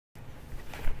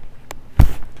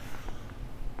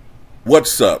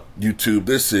What's up, YouTube?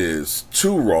 This is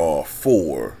Too Raw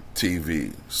for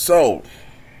TV. So,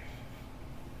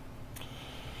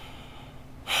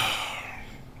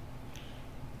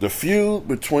 the feud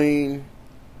between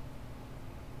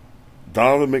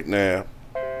Donovan McNabb,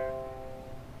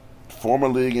 former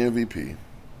league MVP,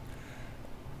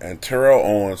 and Terrell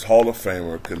Owens, Hall of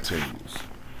Famer, continues.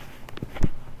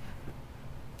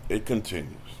 It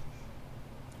continues.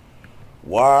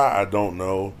 Why, I don't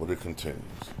know, but it continues.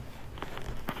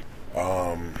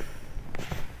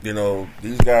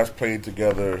 These guys played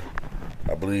together,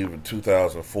 I believe, in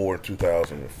 2004 and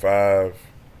 2005.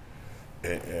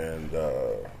 And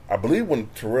I believe when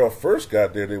Terrell first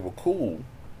got there, they were cool.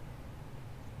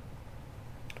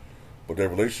 But their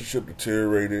relationship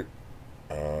deteriorated.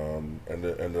 And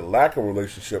the lack of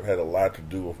relationship had a lot to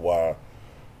do with why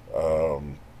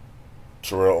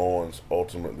Terrell Owens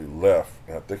ultimately left.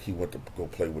 And I think he went to go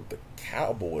play with the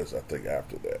Cowboys, I think,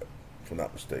 after that, if I'm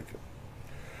not mistaken.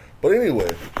 But anyway,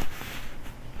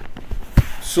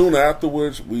 soon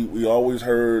afterwards, we always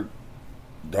heard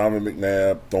Donovan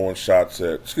McNabb throwing shots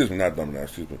at,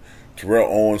 Terrell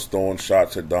Owens throwing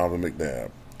shots at Donovan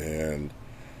McNabb. And,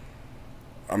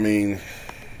 I mean,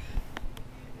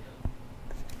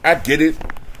 I get it.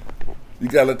 You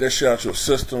gotta let that shit out your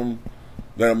system.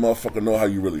 Let a motherfucker know how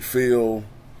you really feel.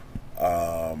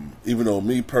 Even though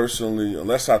me personally,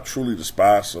 unless I truly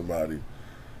despise somebody,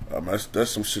 that's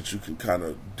some shit you can kind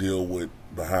of deal with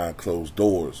behind closed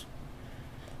doors.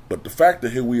 But the fact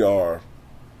that here we are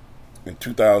in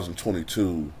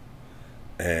 2022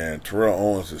 and Terrell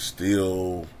Owens is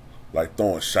still like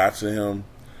throwing shots at him,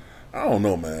 I don't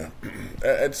know, man.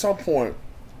 At some point,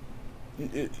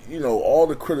 all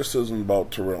the criticism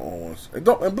about Terrell Owens, and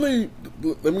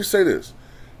let me say this,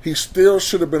 he still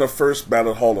should have been a first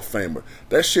ballot Hall of Famer.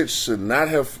 That shit should not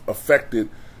have affected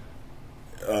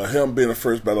him being a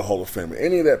first ballot Hall of Famer.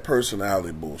 Any of that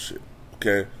personality bullshit,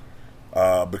 okay?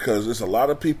 Because there's a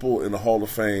lot of people in the Hall of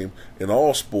Fame in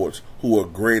all sports who are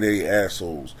grade A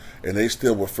assholes, and they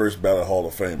still were first ballot Hall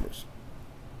of Famers.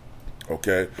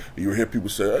 Okay? You hear people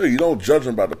say, hey, you don't judge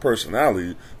them by the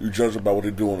personality, you judge them by what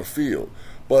they do on the field.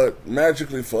 But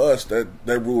magically for us, that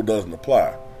rule doesn't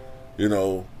apply.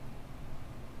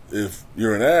 If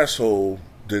you're an asshole,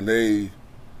 then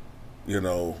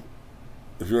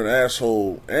if you're an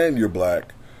asshole and you're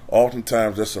black,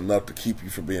 oftentimes that's enough to keep you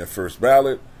from being first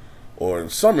ballot, or in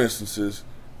some instances,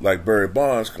 like Barry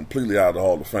Bonds, completely out of the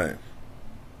Hall of Fame.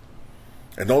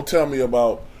 And don't tell me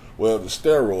about, the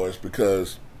steroids,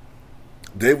 because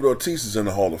David Ortiz is in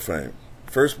the Hall of Fame.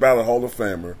 First ballot Hall of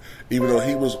Famer, even though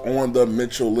he was on the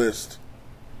Mitchell list.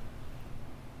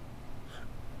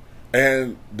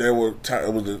 And it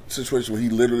was a situation where he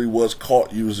literally was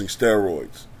caught using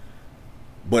steroids.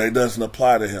 But it doesn't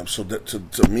apply to him. So that,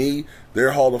 to me,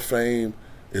 their Hall of Fame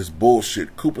is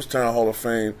bullshit. Cooperstown Hall of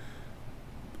Fame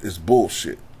is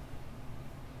bullshit.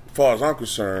 As far as I'm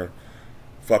concerned,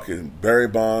 fucking Barry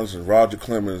Bonds and Roger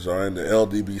Clemens are in the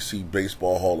LDBC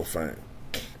Baseball Hall of Fame.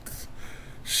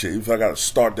 Shit, if I gotta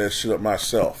start that shit up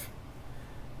myself.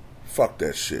 Fuck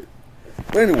that shit.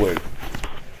 But anyway,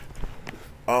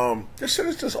 this shit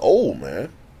is just old,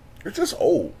 man. It's just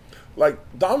old. Like,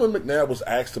 Donovan McNabb was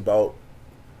asked about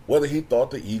whether he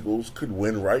thought the Eagles could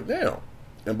win right now.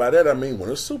 And by that I mean win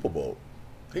a Super Bowl.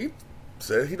 He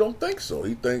said he don't think so.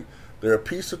 He think there are a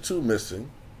piece or two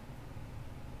missing.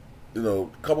 A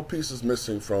couple pieces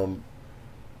missing from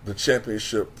the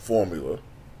championship formula.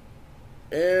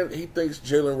 And he thinks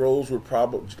Jalen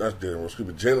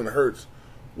Hurts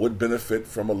would benefit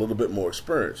from a little bit more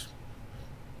experience.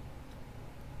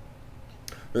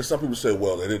 Then some people say,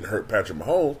 well, they didn't hurt Patrick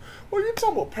Mahomes. Well, you're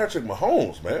talking about Patrick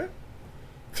Mahomes, man.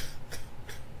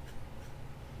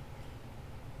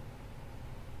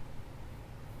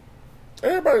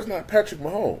 Everybody's not Patrick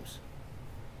Mahomes.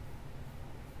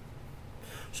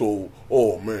 So,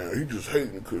 oh man, he just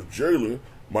hating because Jalen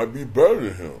might be better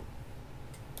than him.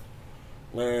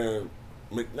 Man,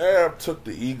 McNabb took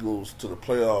the Eagles to the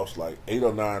playoffs like 8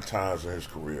 or 9 times in his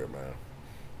career, man.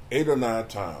 8 or 9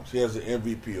 times. He has an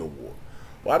MVP award.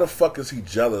 Why the fuck is he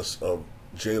jealous of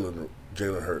Jalen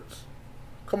Hurts?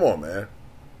 Come on, man.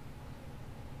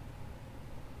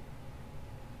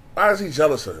 Why is he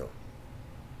jealous of him?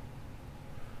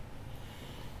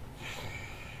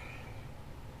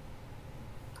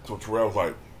 So Terrell's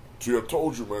like, see, I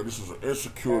told you, man, this is an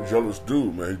insecure, jealous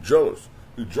dude, man. He's jealous.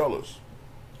 He's jealous.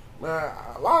 Man,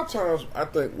 a lot of times I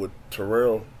think with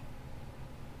Terrell,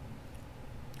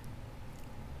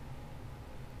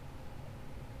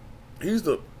 he's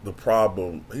the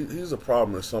problem. He's the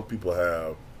problem that some people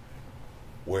have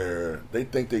where they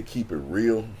think they keep it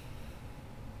real,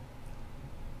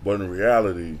 But in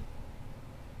reality,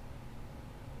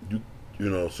 you you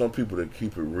know, some people that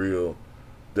keep it real,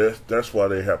 that's why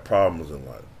they have problems in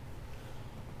life.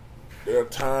 There are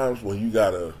times when you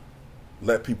gotta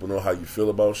let people know how you feel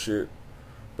about shit,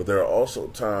 but there are also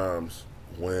times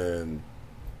when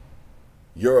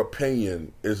your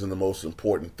opinion isn't the most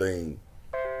important thing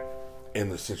in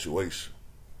the situation.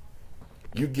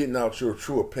 You getting out your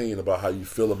true opinion about how you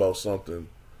feel about something,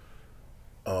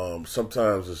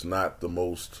 sometimes it's not the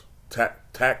most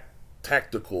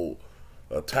tactical,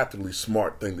 tactically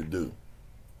smart thing to do.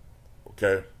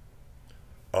 Okay,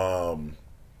 um,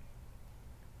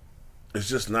 it's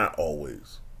just not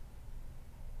always.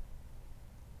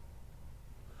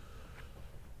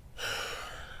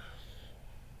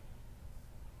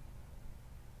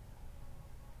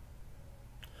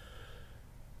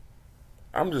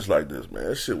 I'm just like this, man.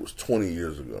 That shit was 20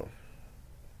 years ago.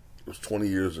 It was 20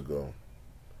 years ago.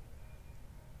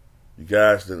 You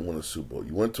guys didn't win a Super Bowl.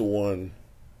 You went to one.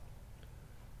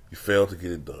 You failed to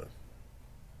get it done.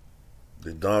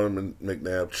 Did Donovan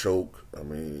McNabb choke? I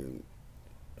mean,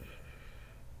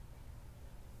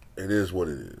 it is what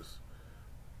it is.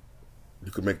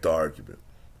 You could make the argument.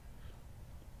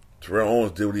 Terrell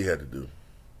Owens did what he had to do.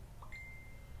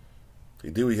 He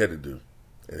did what he had to do.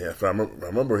 And if I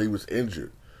remember he was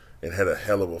injured and had a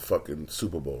hell of a fucking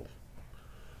Super Bowl.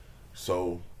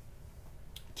 So,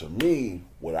 to me,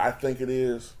 what I think it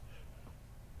is,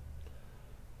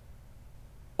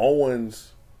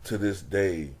 Owens, to this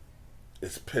day,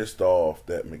 is pissed off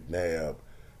that McNabb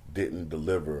didn't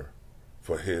deliver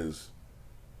for his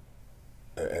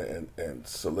and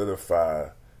solidify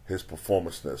his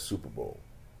performance in that Super Bowl.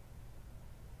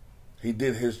 He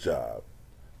did his job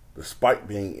despite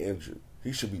being injured.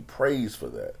 He should be praised for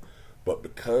that. But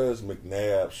because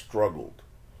McNabb struggled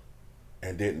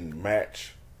and didn't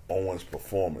match Owens'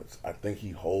 performance, I think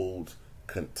he holds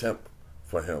contempt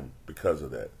for him because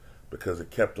of that. Because it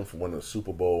kept him from winning the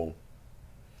Super Bowl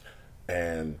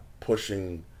and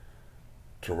pushing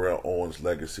Terrell Owens'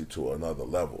 legacy to another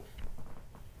level.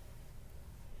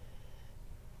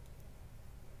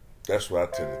 That's what I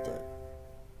tend to think.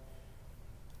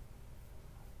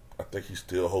 I think he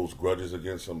still holds grudges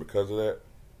against him because of that,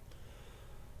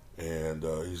 and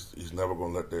he's never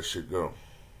gonna let that shit go.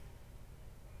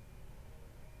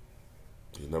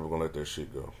 He's never gonna let that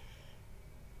shit go.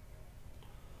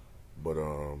 But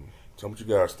tell me what you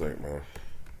guys think, man.